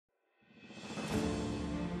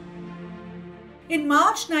In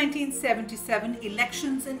March 1977,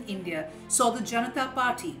 elections in India saw the Janata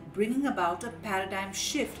Party bringing about a paradigm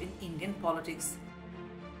shift in Indian politics.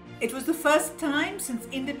 It was the first time since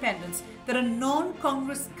independence that a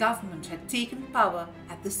non-Congress government had taken power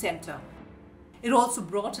at the centre. It also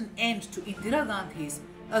brought an end to Indira Gandhi's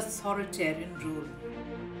authoritarian rule.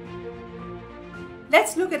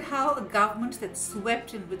 Let's look at how a government that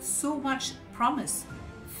swept in with so much promise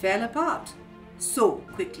fell apart so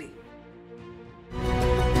quickly.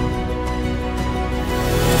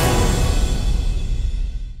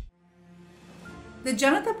 The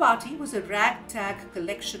Janata Party was a ragtag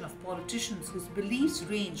collection of politicians whose beliefs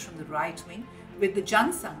ranged from the right wing with the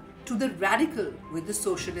Jan Sangh to the radical with the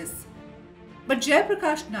socialists. But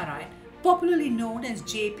Jayaprakash Narayan, popularly known as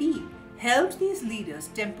JP, helped these leaders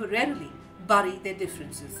temporarily bury their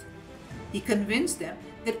differences. He convinced them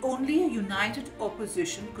that only a united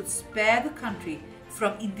opposition could spare the country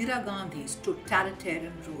from Indira Gandhi's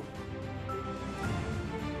totalitarian rule.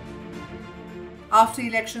 After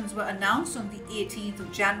elections were announced on the 18th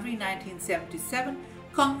of January 1977,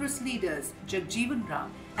 Congress leaders Jagjeevan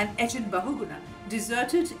Ram and H.N. Bahuguna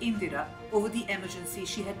deserted Indira over the emergency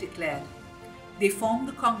she had declared. They formed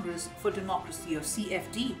the Congress for Democracy or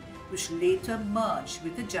CFD, which later merged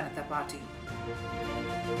with the Janata Party.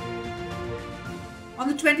 On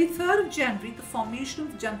the 23rd of January, the formation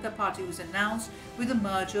of the Janata Party was announced with the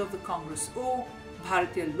merger of the Congress O,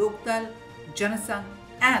 Bharatiya Lokdal, Jana Sangh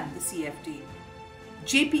and the CFD.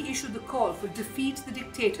 JP issued the call for defeat the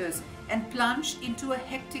dictators and plunged into a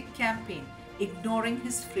hectic campaign, ignoring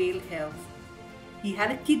his frail health. He had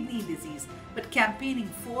a kidney disease, but campaigning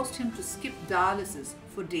forced him to skip dialysis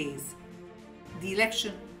for days. The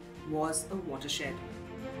election was a watershed.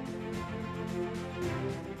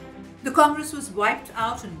 The Congress was wiped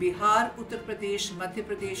out in Bihar, Uttar Pradesh, Madhya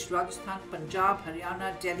Pradesh, Rajasthan, Punjab,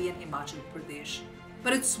 Haryana, Delhi and Himachal Pradesh.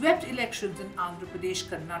 But it swept elections in Andhra Pradesh,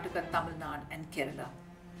 Karnataka, Tamil Nadu and Kerala.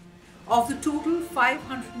 Of the total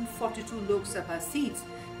 542 Lok Sabha seats,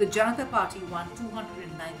 the Janata Party won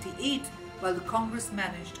 298, while the Congress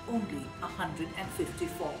managed only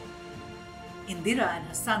 154. Indira and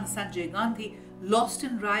her son Sanjay Gandhi lost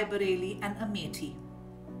in Rai Bareli and Amethi.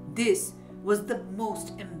 This was the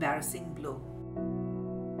most embarrassing blow.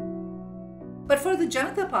 But for the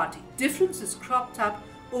Janata Party, differences cropped up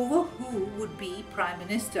over who would be Prime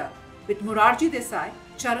Minister, with Morarji Desai,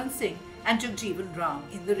 Charan Singh and Jagjeevan Ram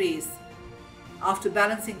in the race. After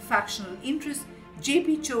balancing factional interests,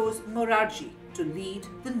 JP chose Morarji to lead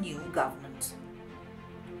the new government.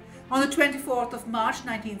 On the 24th of March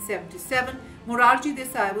 1977, Morarji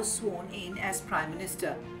Desai was sworn in as Prime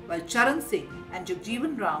Minister, while Charan Singh and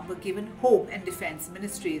Jagjeevan Ram were given Home and Defence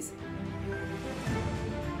Ministries.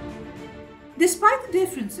 Despite the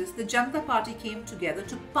differences, the Janata Party came together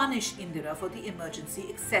to punish Indira for the emergency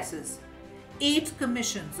excesses. 8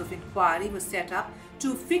 commissions of inquiry were set up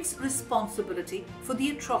to fix responsibility for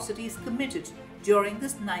the atrocities committed during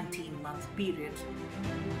this 19-month period.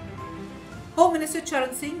 Home Minister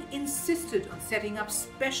Charan Singh insisted on setting up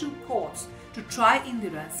special courts to try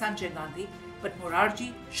Indira and Sanjay Gandhi, but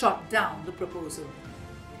Morarji shot down the proposal.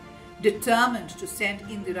 Determined to send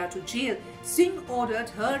Indira to jail, Singh ordered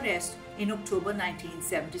her arrest in October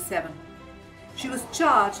 1977. She was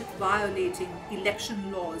charged with violating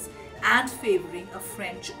election laws and favouring a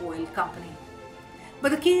French oil company.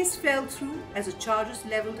 But the case fell through as the charges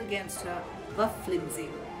levelled against her were flimsy.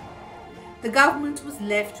 The government was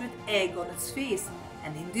left with egg on its face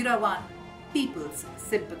and Indira won people's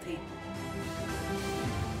sympathy.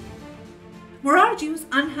 Morarji was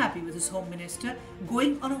unhappy with his Home Minister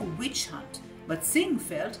going on a witch hunt, but Singh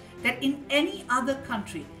felt that in any other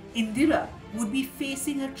country, Indira would be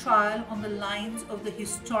facing a trial on the lines of the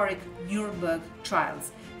historic Nuremberg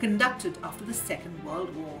trials conducted after the Second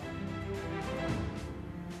World War.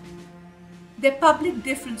 Their public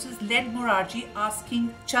differences led Morarji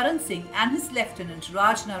asking Charan Singh and his lieutenant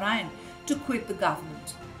Raj Narayan to quit the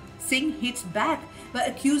government. Singh hit back by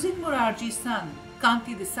accusing Morarji's son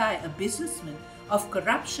Kanti Desai, a businessman, of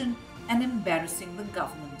corruption and embarrassing the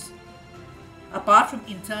government. Apart from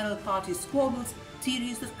internal party squabbles,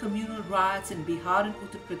 series of communal riots in Bihar and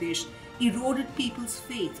Uttar Pradesh eroded people's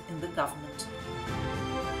faith in the government.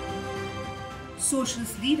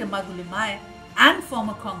 Socialist leader Madhu Limaye and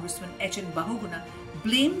former Congressman H.N. Bahuguna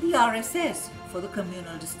blamed the RSS for the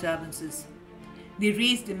communal disturbances. They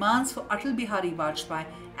raised demands for Atal Bihari Vajpayee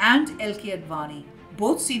and L.K. Advani,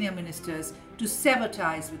 both senior ministers, to sever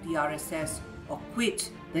ties with the RSS or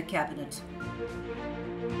quit the cabinet.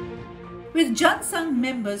 With Jan Sangh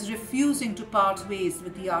members refusing to part ways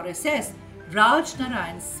with the RSS, Raj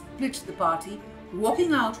Narayan split the party,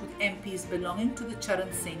 walking out with MPs belonging to the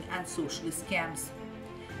Charan Singh and socialist camps.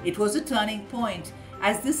 It was a turning point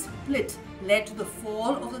as this split led to the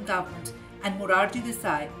fall of the government and Morarji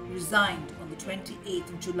Desai resigned on the 28th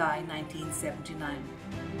of July 1979.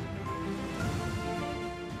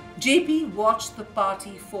 JP watched the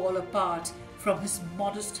party fall apart from his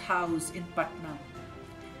modest house in Patna.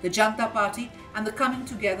 The Janata Party and the coming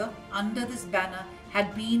together under this banner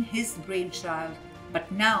had been his brainchild,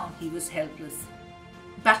 but now he was helpless.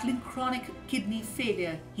 Battling chronic kidney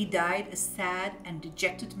failure, he died a sad and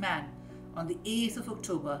dejected man on the 8th of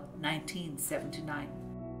October 1979.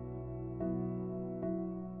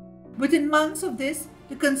 Within months of this,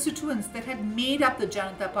 the constituents that had made up the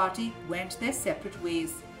Janata Party went their separate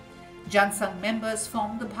ways. Jan Sangh members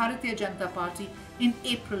formed the Bharatiya Janata Party in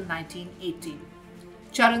April 1980.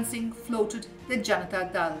 Charan Singh floated the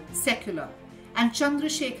Janata Dal, secular, and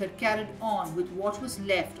Chandrasekhar carried on with what was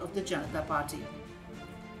left of the Janata Party.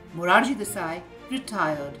 Morarji Desai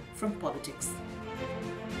retired from politics.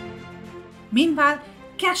 Meanwhile,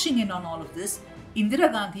 cashing in on all of this,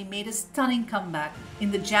 Indira Gandhi made a stunning comeback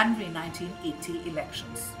in the January 1980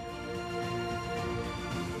 elections.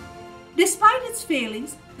 Despite its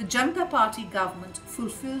failings, the Janata Party government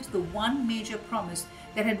fulfilled the one major promise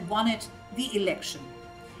that had won it the election.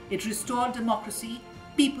 It restored democracy,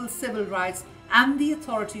 people's civil rights, and the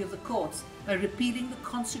authority of the courts by repealing the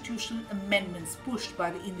constitutional amendments pushed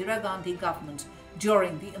by the Indira Gandhi government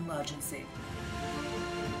during the emergency.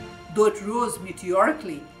 Though it rose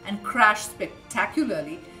meteorically and crashed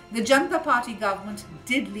spectacularly, the Janata Party government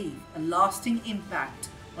did leave a lasting impact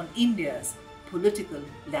on India's political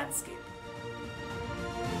landscape.